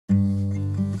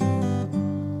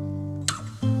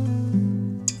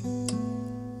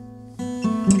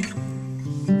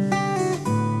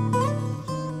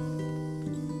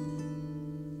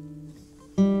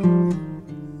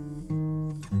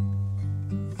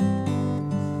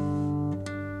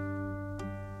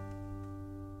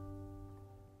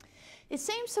It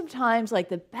seems sometimes like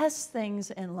the best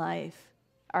things in life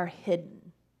are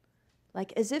hidden.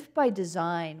 Like as if by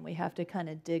design we have to kind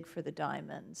of dig for the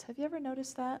diamonds. Have you ever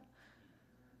noticed that?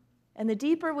 And the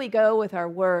deeper we go with our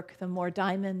work, the more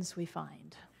diamonds we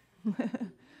find.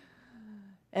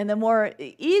 And the more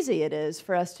easy it is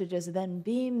for us to just then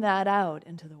beam that out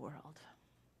into the world.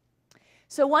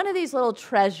 So one of these little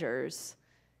treasures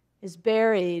is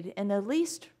buried in the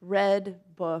least read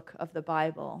book of the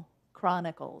Bible,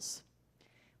 Chronicles,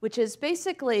 which is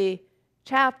basically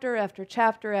chapter after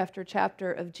chapter after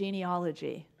chapter of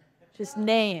genealogy. Just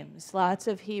names, lots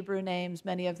of Hebrew names,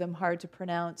 many of them hard to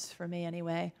pronounce for me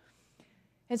anyway.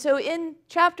 And so in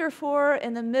chapter 4,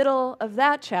 in the middle of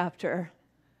that chapter,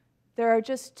 there are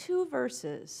just 2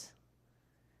 verses.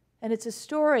 And it's a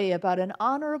story about an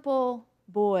honorable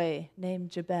boy named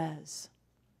Jabez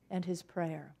and his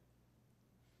prayer.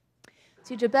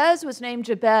 See, Jabez was named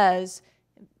Jabez,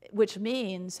 which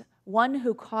means one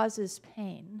who causes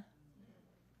pain,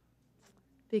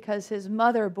 because his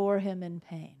mother bore him in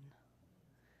pain.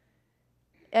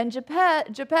 And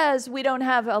Jabez, we don't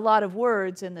have a lot of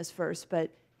words in this verse,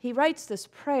 but he writes this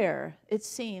prayer, it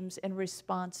seems, in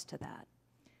response to that.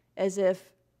 As if,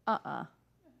 I'm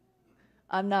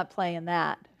not playing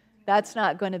that. That's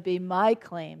not going to be my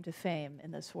claim to fame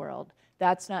in this world.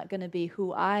 That's not going to be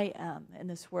who I am in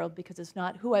this world, because it's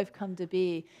not who I've come to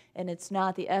be, and it's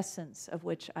not the essence of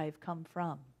which I've come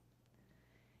from.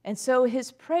 And so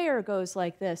his prayer goes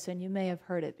like this, and you may have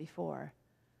heard it before.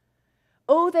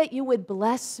 Oh, that you would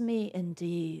bless me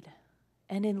indeed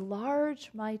and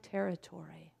enlarge my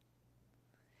territory,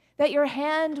 that your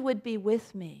hand would be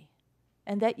with me,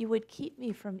 and that you would keep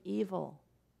me from evil,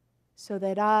 so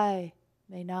that I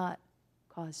may not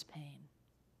cause pain.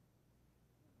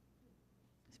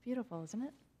 It's beautiful, isn't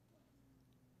it?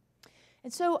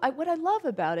 And so what I love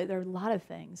about it, there are a lot of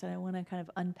things, and I want to kind of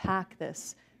unpack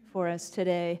this for us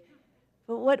today.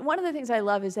 But one of the things I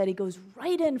love is that he goes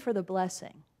right in for the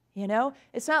blessing. You know,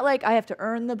 it's not like I have to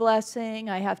earn the blessing,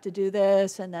 I have to do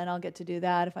this, and then I'll get to do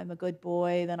that. If I'm a good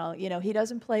boy, then I'll, he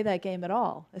doesn't play that game at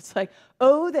all. It's like,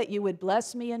 oh, that you would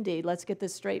bless me indeed. Let's get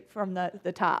this straight from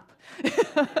the top.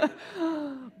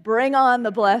 Bring on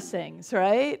the blessings,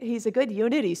 right? He's a good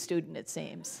Unity student, it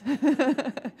seems.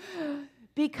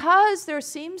 Because there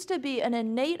seems to be an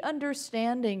innate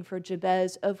understanding for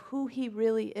Jabez of who he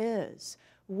really is.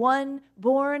 One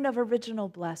born of original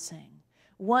blessing.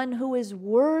 One who is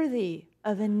worthy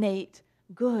of innate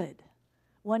good,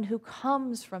 one who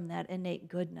comes from that innate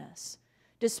goodness.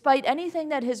 Despite anything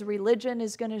that his religion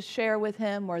is going to share with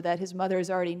him, or that his mother has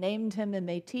already named him and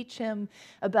may teach him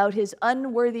about his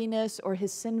unworthiness or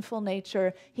his sinful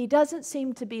nature, he doesn't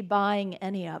seem to be buying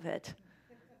any of it.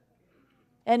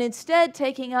 And instead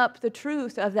taking up the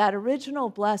truth of that original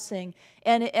blessing.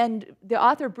 And the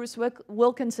author Bruce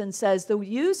Wilkinson says the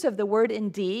use of the word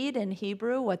indeed in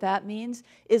Hebrew, what that means,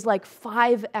 is like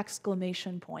 5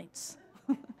 exclamation points.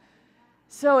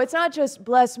 So it's not just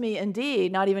bless me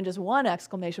indeed, not even just 1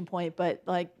 exclamation point, but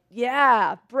like,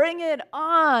 yeah, bring it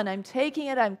on. I'm taking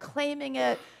it, I'm claiming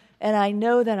it, and I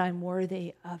know that I'm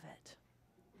worthy of it.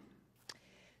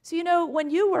 So, when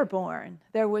you were born,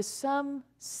 there was some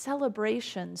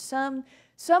celebration,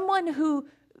 someone who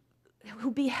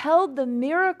beheld the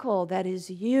miracle that is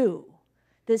you,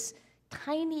 this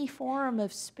tiny form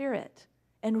of spirit,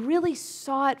 and really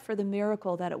saw it for the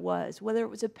miracle that it was, whether it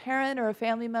was a parent or a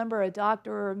family member, or a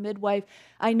doctor or a midwife.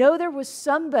 I know there was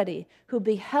somebody who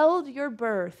beheld your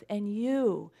birth, and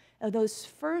you, those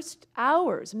first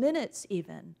hours, minutes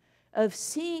even, of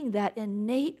seeing that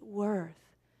innate worth.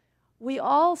 We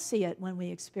all see it when we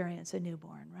experience a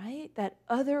newborn, right? That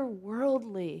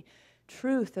otherworldly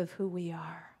truth of who we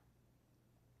are.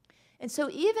 And so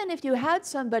even if you had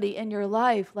somebody in your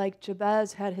life, like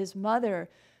Jabez had his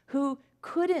mother, who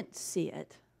couldn't see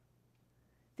it,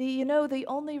 the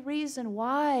only reason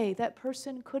why that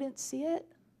person couldn't see it,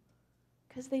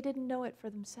 because they didn't know it for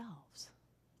themselves.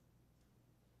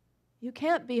 You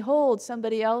can't behold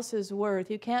somebody else's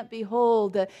worth. You can't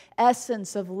behold the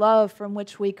essence of love from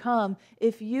which we come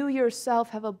if you yourself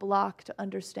have a block to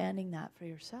understanding that for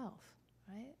yourself,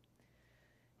 right?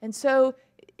 And so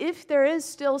if there is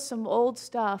still some old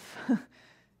stuff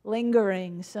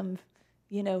lingering, some,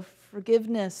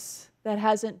 forgiveness that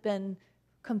hasn't been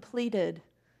completed,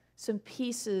 some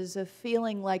pieces of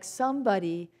feeling like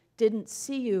somebody didn't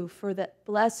see you for that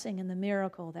blessing and the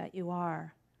miracle that you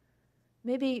are,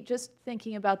 maybe just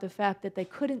thinking about the fact that they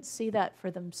couldn't see that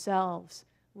for themselves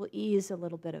will ease a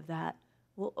little bit of that,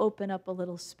 will open up a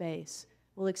little space,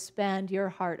 will expand your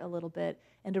heart a little bit,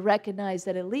 and to recognize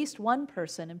that at least one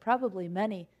person, and probably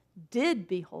many, did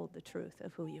behold the truth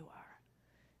of who you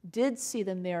are. did see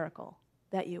the miracle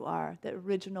that you are, the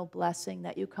original blessing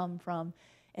that you come from,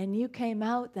 and you came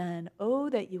out then, oh,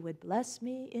 that you would bless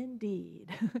me indeed.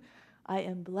 I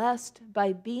am blessed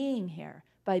by being here,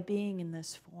 by being in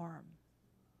this form.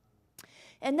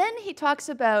 And then he talks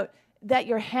about that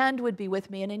your hand would be with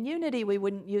me. And in Unity, we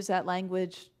wouldn't use that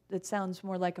language. That sounds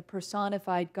more like a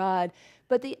personified God.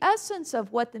 But the essence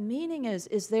of what the meaning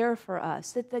is there for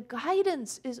us, that the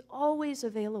guidance is always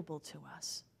available to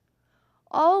us.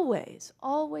 Always,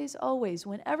 always, always.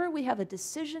 Whenever we have a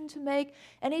decision to make,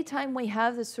 anytime we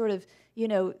have this sort of,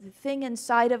 thing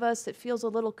inside of us that feels a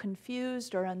little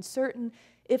confused or uncertain,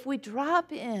 if we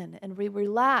drop in and we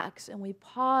relax and we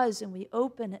pause and we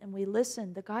open and we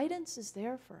listen, the guidance is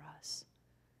there for us.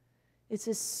 It's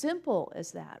as simple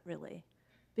as that, really,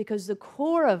 because the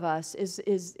core of us is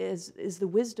the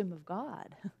wisdom of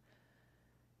God.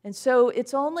 And so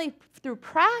it's only through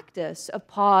practice of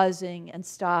pausing and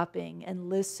stopping and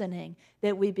listening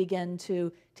that we begin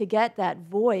to get that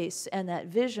voice and that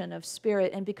vision of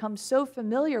Spirit and become so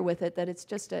familiar with it that it's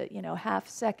just a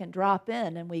half-second drop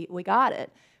in and we got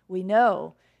it. We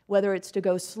know whether it's to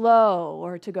go slow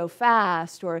or to go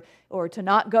fast or to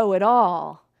not go at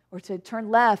all or to turn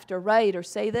left or right or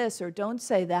say this or don't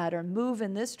say that or move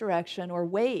in this direction or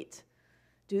wait.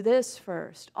 Do this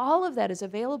first. All of that is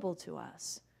available to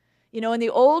us. In the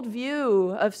old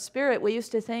view of Spirit, we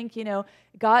used to think,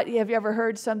 God, have you ever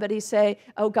heard somebody say,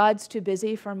 oh, God's too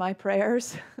busy for my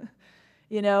prayers?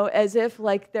 As if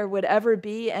like there would ever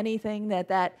be anything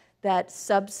that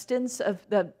substance of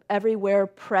the everywhere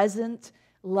present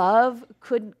love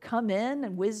couldn't come in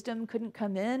and wisdom couldn't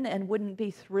come in and wouldn't be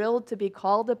thrilled to be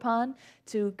called upon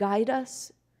to guide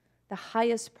us, the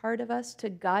highest part of us, to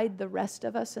guide the rest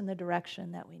of us in the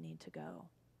direction that we need to go.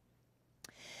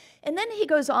 And then he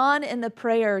goes on in the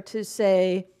prayer to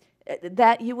say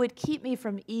that you would keep me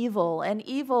from evil. And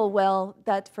evil, well,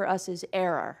 that for us is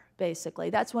error, basically.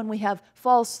 That's when we have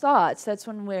false thoughts. That's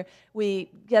when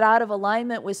we get out of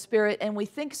alignment with Spirit and we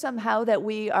think somehow that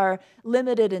we are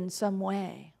limited in some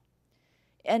way.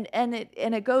 And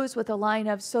it goes with a line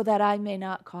of, so that I may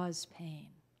not cause pain.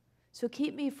 So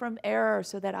keep me from error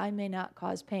so that I may not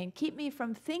cause pain. Keep me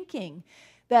from thinking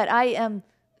that I am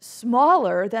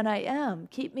smaller than I am.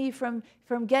 Keep me from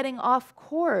getting off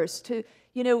course to,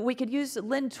 we could use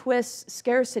Lynn Twist's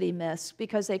scarcity myths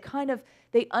because they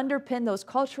underpin, those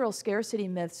cultural scarcity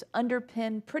myths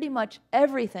underpin pretty much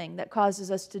everything that causes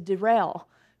us to derail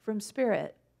from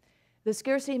Spirit. The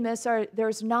scarcity myths are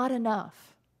there's not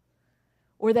enough,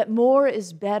 or that more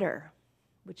is better,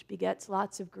 which begets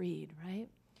lots of greed, right?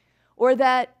 Or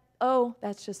that, oh,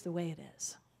 that's just the way it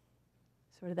is.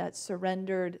 Sort of that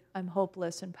surrendered, I'm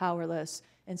hopeless and powerless,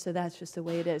 and so that's just the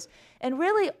way it is. And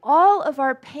really, all of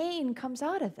our pain comes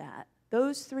out of that,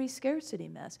 those three scarcity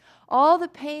myths. All the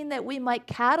pain that we might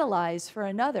catalyze for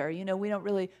another. We don't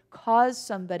really cause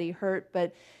somebody hurt,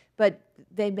 but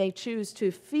they may choose to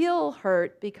feel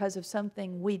hurt because of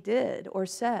something we did or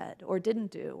said or didn't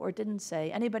do or didn't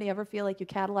say. Anybody ever feel like you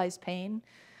catalyze pain?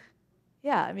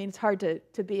 Yeah, it's hard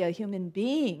to be a human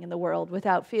being in the world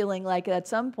without feeling like at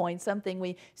some point something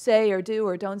we say or do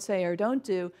or don't say or don't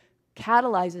do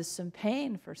catalyzes some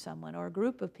pain for someone or a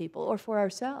group of people or for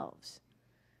ourselves.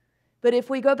 But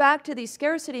if we go back to these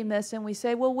scarcity myths and we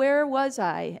say, well, where was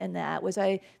I in that? Was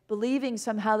I believing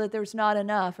somehow that there's not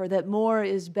enough or that more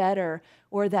is better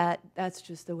or that that's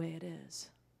just the way it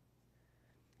is?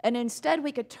 And instead,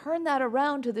 we could turn that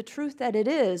around to the truth that it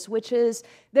is, which is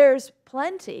there's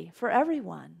plenty for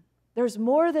everyone. There's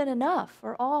more than enough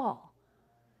for all.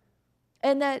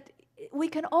 And that we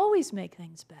can always make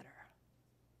things better.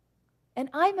 And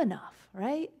I'm enough,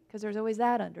 right? Because there's always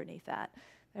that underneath that.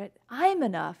 Right? I'm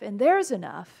enough, and there's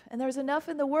enough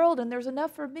in the world, and there's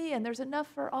enough for me, and there's enough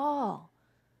for all.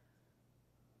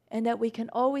 And that we can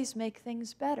always make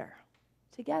things better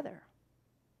together.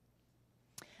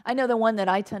 I know the one that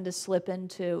I tend to slip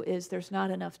into is there's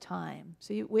not enough time.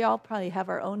 So we all probably have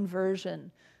our own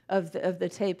version of the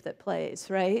tape that plays,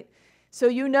 right? So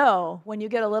when you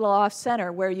get a little off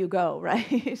center where you go,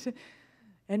 right?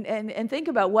 and think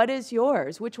about what is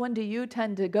yours. Which one do you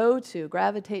tend to go to?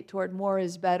 Gravitate toward more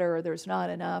is better or there's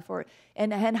not enough.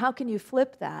 And how can you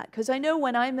flip that? Because I know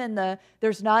when I'm in the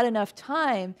there's not enough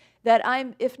time that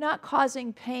I'm, if not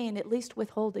causing pain, at least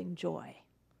withholding joy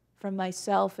from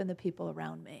myself and the people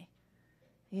around me.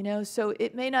 So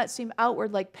it may not seem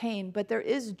outward like pain, but there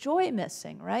is joy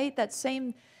missing, right?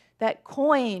 That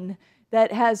coin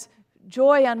that has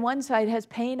joy on one side has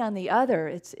pain on the other.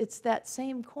 It's that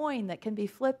same coin that can be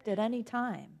flipped at any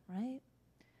time, right?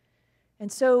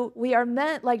 And so we are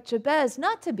meant, like Jabez,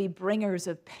 not to be bringers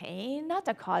of pain, not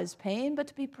to cause pain, but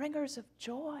to be bringers of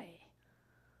joy.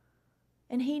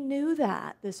 And he knew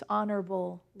that, this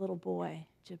honorable little boy,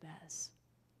 Jabez.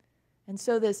 And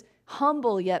so this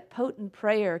humble yet potent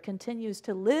prayer continues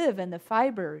to live in the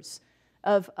fibers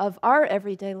of our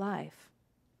everyday life.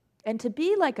 And to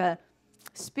be like a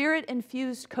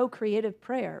spirit-infused co-creative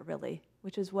prayer, really,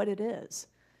 which is what it is.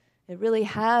 It really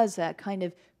has that kind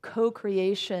of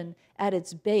co-creation at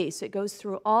its base. It goes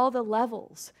through all the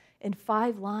levels in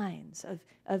 5 lines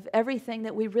of everything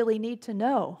that we really need to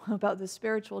know about the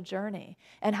spiritual journey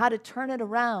and how to turn it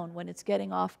around when it's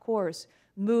getting off course,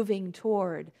 moving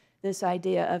toward this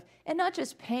idea of, and not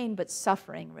just pain, but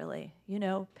suffering, really. You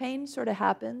know, pain sort of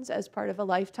happens as part of a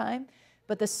lifetime,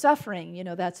 but the suffering, you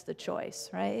know, that's the choice,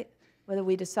 right? Whether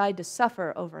we decide to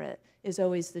suffer over it is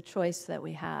always the choice that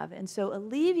we have. And so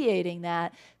alleviating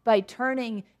that by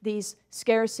turning these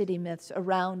scarcity myths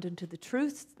around into the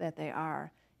truths that they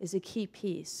are is a key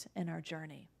piece in our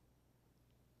journey.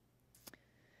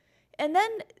 And then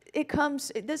it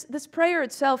comes, this prayer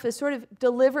itself is sort of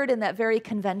delivered in that very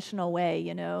conventional way,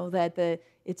 you know, that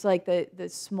it's like the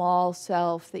small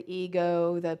self, the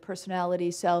ego, the personality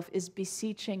self is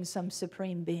beseeching some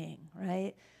supreme being,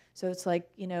 right? So it's like,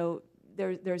 you know,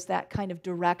 there's that kind of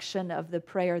direction of the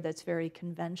prayer that's very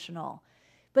conventional.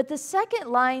 But the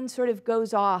second line sort of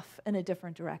goes off in a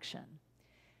different direction.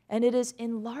 And it is,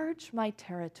 enlarge my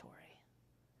territory.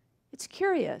 It's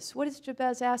curious. What is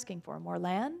Jabez asking for? More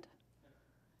land?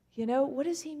 You know, what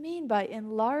does he mean by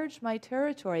enlarge my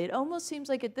territory? It almost seems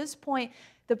like at this point,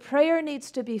 the prayer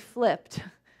needs to be flipped.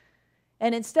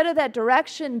 And instead of that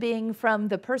direction being from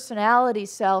the personality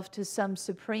self to some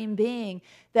supreme being,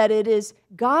 that it is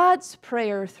God's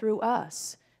prayer through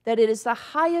us, that it is the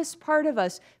highest part of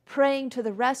us praying to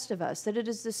the rest of us, that it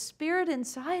is the Spirit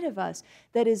inside of us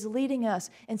that is leading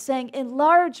us and saying,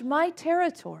 enlarge my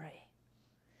territory.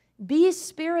 Be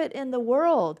Spirit in the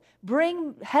world.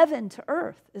 Bring heaven to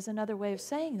earth is another way of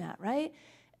saying that, right?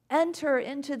 Enter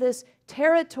into this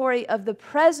territory of the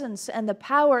presence and the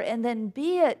power and then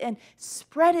be it and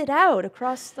spread it out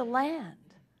across the land.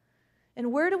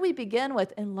 And where do we begin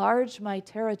with enlarge my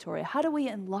territory? How do we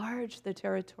enlarge the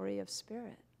territory of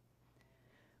Spirit?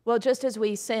 Well, just as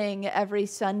we sing every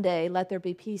Sunday, let there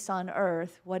be peace on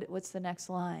earth, what's the next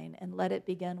line? And let it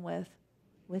begin with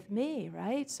me,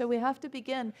 right? So we have to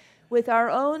begin with our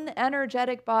own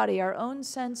energetic body, our own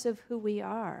sense of who we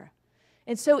are.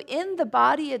 And so in the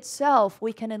body itself,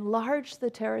 we can enlarge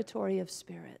the territory of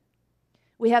Spirit.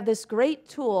 We have this great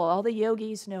tool, all the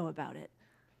yogis know about it,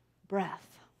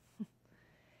 breath.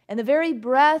 And the very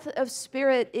breath of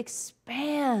Spirit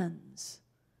expands.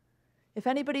 If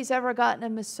anybody's ever gotten a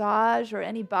massage or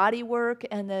any body work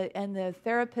and the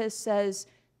therapist says,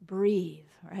 breathe,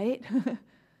 right?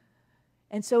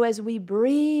 And so as we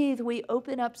breathe, we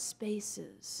open up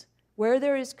spaces. Where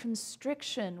there is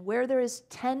constriction, where there is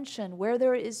tension, where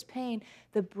there is pain,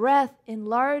 the breath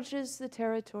enlarges the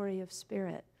territory of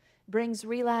Spirit, brings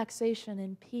relaxation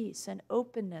and peace and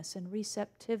openness and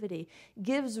receptivity,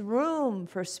 gives room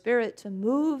for Spirit to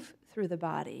move through the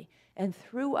body and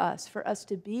through us, for us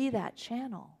to be that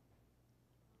channel.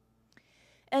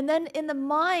 And then in the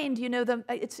mind, you know,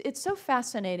 it's so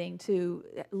fascinating to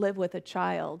live with a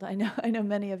child. I know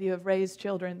many of you have raised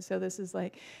children, so this is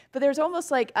like, but there's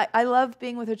almost like, I love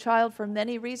being with a child for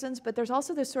many reasons, but there's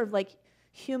also this sort of like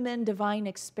human divine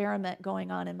experiment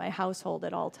going on in my household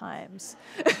at all times.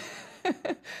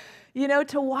 You know,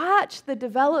 to watch the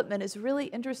development is really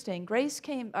interesting. Grace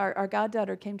came, our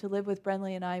goddaughter came to live with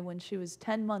Brenly and I when she was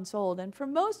 10 months old, and for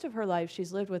most of her life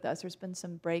she's lived with us. There's been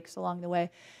some breaks along the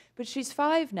way. But she's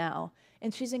 5 now,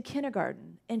 and she's in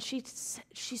kindergarten, and she's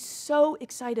so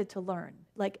excited to learn.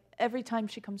 Like, every time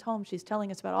she comes home, she's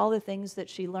telling us about all the things that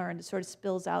she learned. It sort of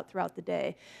spills out throughout the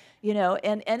day, you know,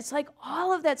 and it's like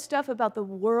all of that stuff about the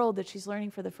world that she's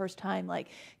learning for the first time, like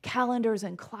calendars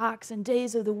and clocks and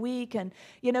days of the week, and,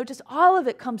 you know, just all of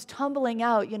it comes tumbling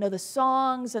out, you know, the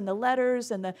songs and the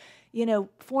letters and the, you know,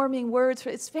 forming words.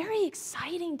 It's very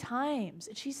exciting times.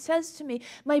 And she says to me,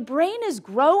 my brain is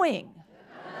growing.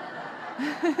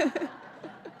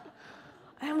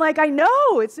 I'm like, I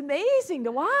know, it's amazing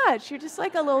to watch. You're just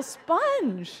like a little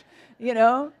sponge, you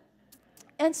know?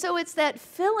 And so it's that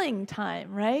filling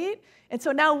time, right? And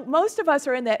so now most of us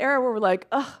are in that era where we're like,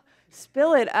 ugh,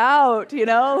 spill it out, you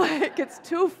know? Like, it's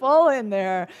too full in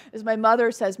there. As my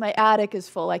mother says, my attic is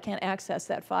full. I can't access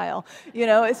that file. You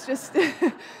know, it's just...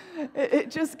 It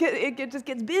just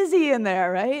gets busy in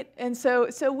there, right? And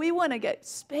so we want to get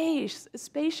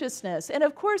spaciousness. And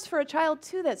of course, for a child,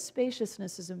 too, that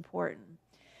spaciousness is important.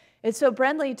 And so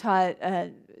Brenly taught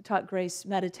taught Grace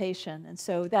meditation, and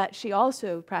so that she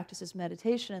also practices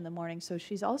meditation in the morning, so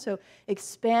she's also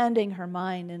expanding her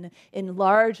mind and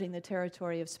enlarging the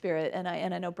territory of spirit. And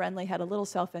I know Brenly had a little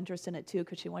self-interest in it too,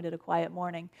 because she wanted a quiet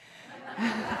morning.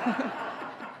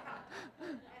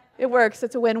 It works.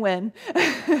 It's a win-win.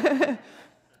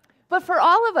 But for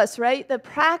all of us, right, the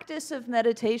practice of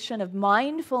meditation, of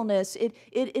mindfulness, it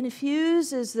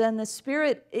infuses then the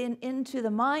spirit into the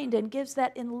mind and gives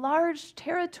that enlarged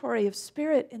territory of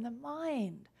spirit in the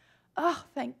mind. Oh,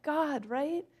 thank God,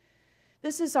 right?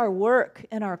 This is our work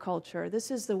in our culture.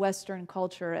 This is the Western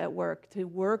culture at work, to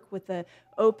work with the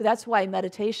open. That's why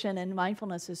meditation and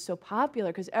mindfulness is so popular,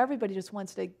 because everybody just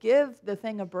wants to give the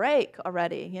thing a break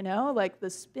already, like the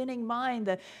spinning mind,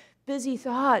 the busy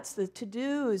thoughts, the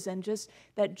to-dos, and just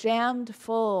that jammed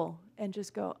full, and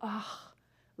just go,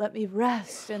 let me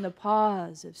rest in the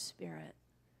pause of spirit.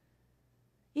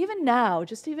 Even now,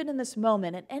 just even in this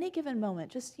moment, at any given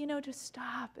moment, just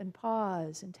stop and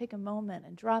pause and take a moment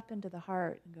and drop into the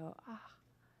heart and go,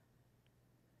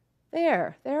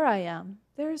 there I am.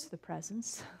 There's the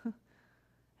presence.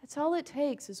 That's all it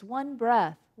takes, is one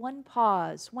breath, one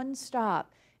pause, one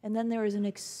stop. And then there is an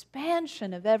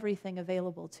expansion of everything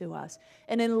available to us,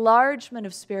 an enlargement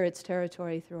of Spirit's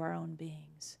territory through our own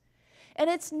beings. And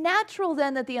it's natural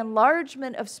then that the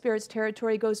enlargement of Spirit's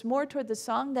territory goes more toward the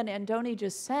song that Andoni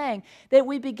just sang, that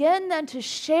we begin then to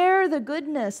share the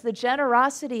goodness, the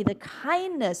generosity, the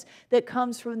kindness that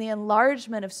comes from the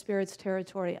enlargement of Spirit's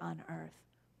territory on earth.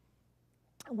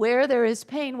 Where there is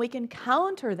pain, we can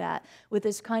counter that with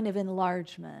this kind of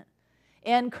enlargement.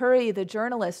 Ann Curry, the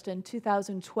journalist, in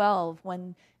 2012,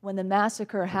 when the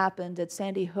massacre happened at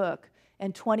Sandy Hook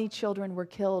and 20 children were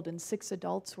killed and 6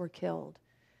 adults were killed.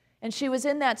 And she was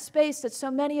in that space that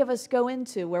so many of us go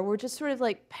into, where we're just sort of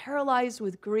like paralyzed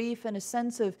with grief and a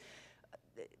sense of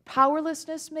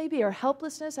powerlessness maybe, or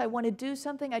helplessness. I want to do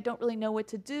something. I don't really know what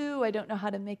to do. I don't know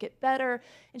how to make it better.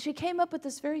 And she came up with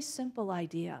this very simple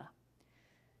idea.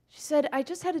 She said, I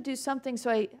just had to do something,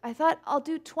 so I thought I'll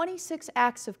do 26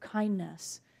 acts of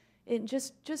kindness,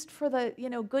 just for the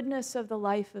goodness of the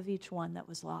life of each one that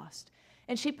was lost.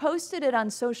 And she posted it on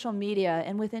social media,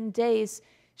 and within days,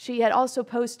 she had also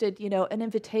posted an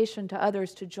invitation to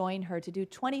others to join her to do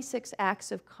 26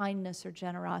 acts of kindness or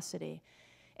generosity.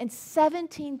 And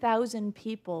 17,000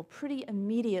 people pretty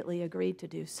immediately agreed to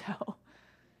do so.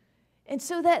 And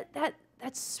so that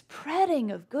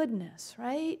spreading of goodness,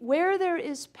 right? Where there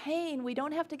is pain, we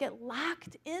don't have to get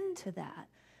locked into that.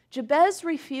 Jabez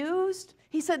refused.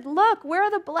 He said, look, where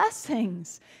are the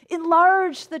blessings?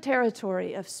 Enlarge the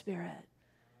territory of spirit.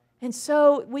 And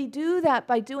so we do that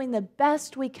by doing the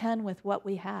best we can with what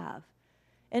we have.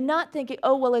 And not thinking,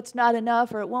 oh, well, it's not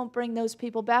enough, or it won't bring those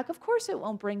people back. Of course it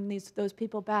won't bring those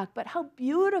people back. But how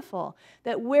beautiful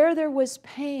that where there was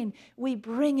pain, we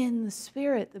bring in the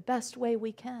Spirit the best way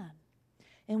we can.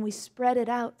 And we spread it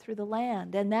out through the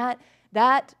land. And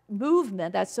that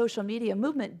movement, that social media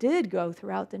movement, did go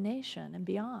throughout the nation and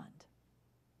beyond.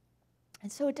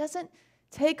 And so it doesn't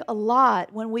take a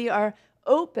lot when we are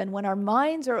open, when our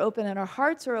minds are open and our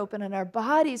hearts are open and our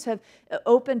bodies have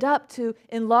opened up to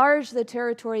enlarge the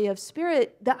territory of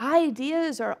spirit. The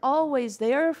ideas are always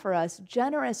there for us,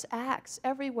 generous acts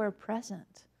everywhere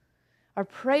present. Our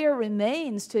prayer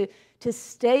remains to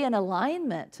stay in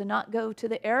alignment, to not go to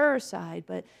the error side,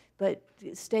 but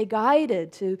stay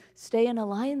guided, to stay in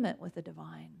alignment with the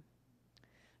divine.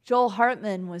 Joel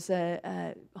Hartman was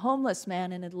a homeless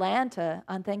man in Atlanta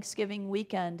on Thanksgiving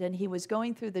weekend, and he was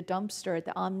going through the dumpster at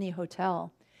the Omni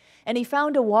Hotel, and he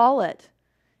found a wallet.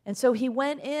 And so he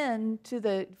went in to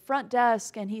the front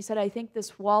desk, and he said, I think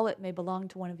this wallet may belong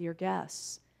to one of your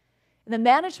guests. And the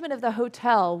management of the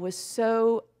hotel was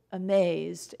so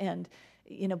amazed and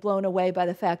blown away by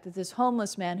the fact that this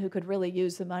homeless man who could really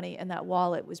use the money in that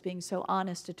wallet was being so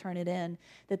honest to turn it in,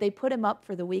 that they put him up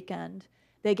for the weekend.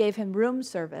 They gave him room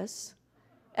service.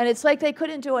 And it's like they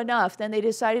couldn't do enough. Then they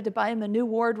decided to buy him a new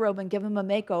wardrobe and give him a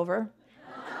makeover.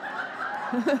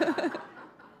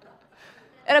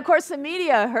 And of course, the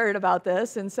media heard about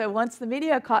this. And so once the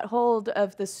media caught hold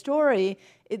of the story,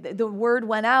 the word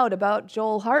went out about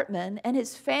Joel Hartman, and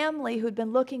his family, who'd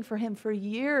been looking for him for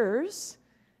years,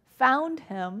 found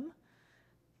him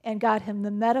and got him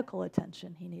the medical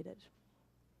attention he needed.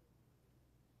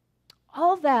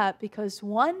 All that because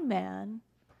one man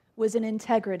was in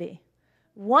integrity.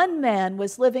 One man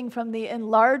was living from the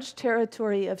enlarged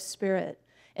territory of spirit.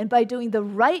 And by doing the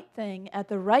right thing at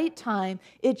the right time,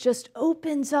 it just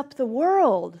opens up the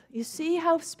world. You see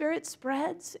how spirit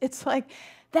spreads? It's like,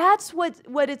 that's what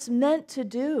it's meant to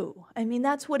do. I mean,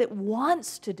 that's what it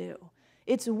wants to do.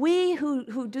 It's we who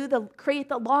create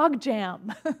the log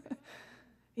jam.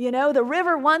 The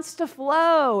river wants to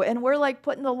flow, and we're like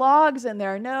putting the logs in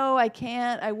there. No, I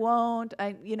can't. I won't.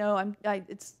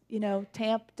 It's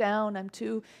tamped down. I'm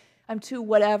too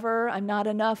whatever. I'm not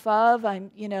enough of.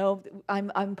 I'm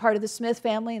part of the Smith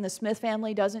family, and the Smith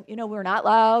family doesn't. We're not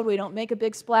loud. We don't make a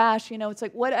big splash. It's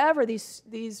like whatever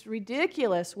these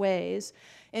ridiculous ways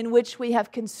in which we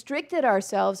have constricted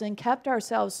ourselves and kept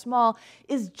ourselves small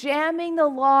is jamming the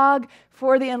log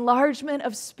for the enlargement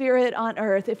of spirit on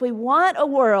earth. If we want a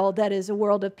world that is a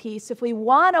world of peace, if we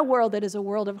want a world that is a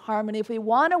world of harmony, if we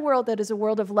want a world that is a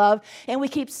world of love, and we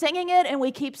keep singing it and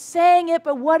we keep saying it,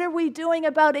 but what are we doing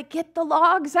about it? Get the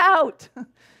logs out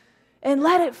and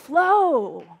let it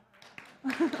flow.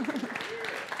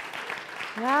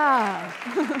 Yeah.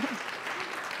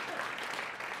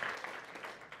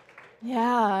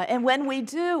 Yeah, and when we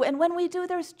do,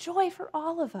 there's joy for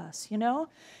all of us. We are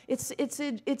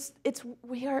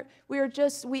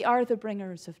the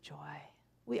bringers of joy.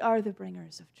 We are the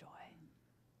bringers of joy.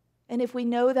 And if we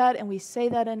know that and we say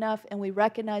that enough and we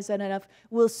recognize that enough,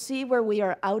 we'll see where we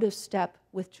are out of step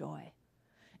with joy.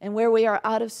 And where we are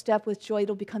out of step with joy,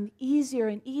 it'll become easier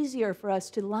and easier for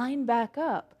us to line back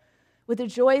up with the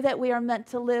joy that we are meant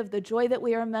to live, the joy that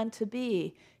we are meant to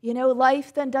be.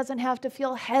 Life then doesn't have to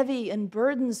feel heavy and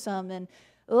burdensome and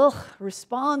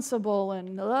responsible and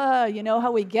you know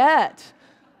how we get.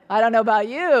 I don't know about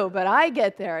you, but I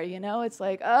get there, It's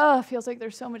like, it feels like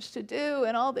there's so much to do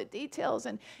and all the details.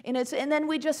 And then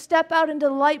we just step out into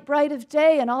the light bright of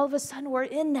day, and all of a sudden we're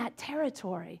in that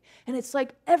territory. And it's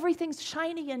like everything's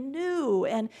shiny and new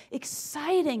and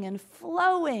exciting and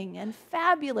flowing and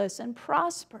fabulous and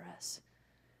prosperous.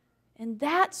 And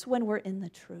that's when we're in the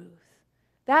truth.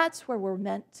 That's where we're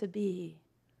meant to be.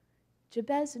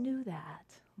 Jabez knew that.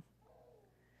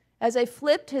 As I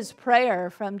flipped his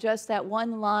prayer from just that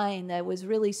one line that was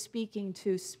really speaking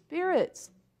to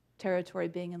spirit's territory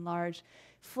being enlarged,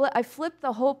 I flipped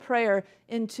the whole prayer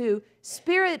into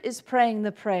spirit is praying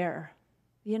the prayer.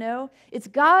 It's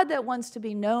God that wants to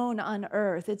be known on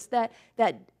earth. It's that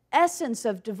essence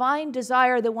of divine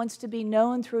desire that wants to be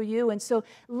known through you. And so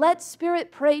let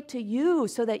spirit pray to you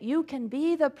so that you can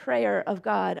be the prayer of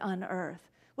God on earth.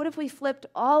 What if we flipped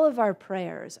all of our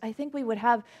prayers? I think we would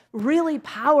have really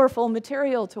powerful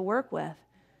material to work with.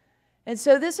 And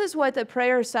so this is what the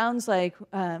prayer sounds like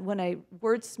when I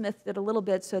wordsmithed it a little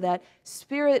bit so that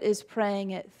spirit is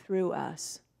praying it through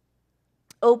us.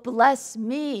 Oh, bless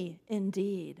me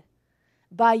indeed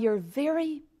by your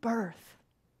very birth,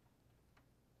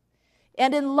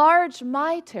 and enlarge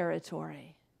my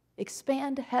territory,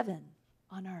 expand heaven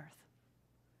on earth.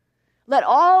 Let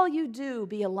all you do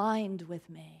be aligned with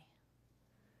me.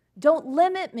 Don't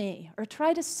limit me or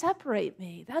try to separate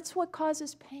me. That's what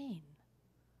causes pain.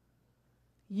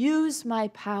 Use my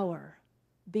power,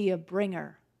 be a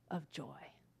bringer of joy.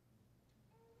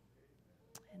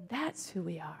 And that's who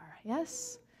we are,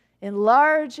 yes?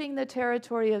 Enlarging the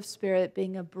territory of spirit,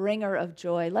 being a bringer of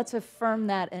joy. Let's affirm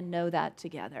that and know that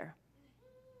together.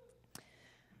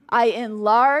 I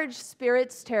enlarge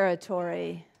spirit's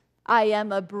territory. I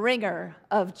am a bringer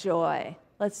of joy.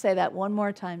 Let's say that one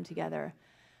more time together.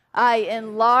 I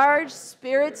enlarge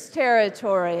spirit's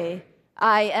territory.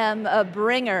 I am a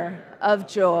bringer of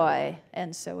joy.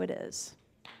 And so it is.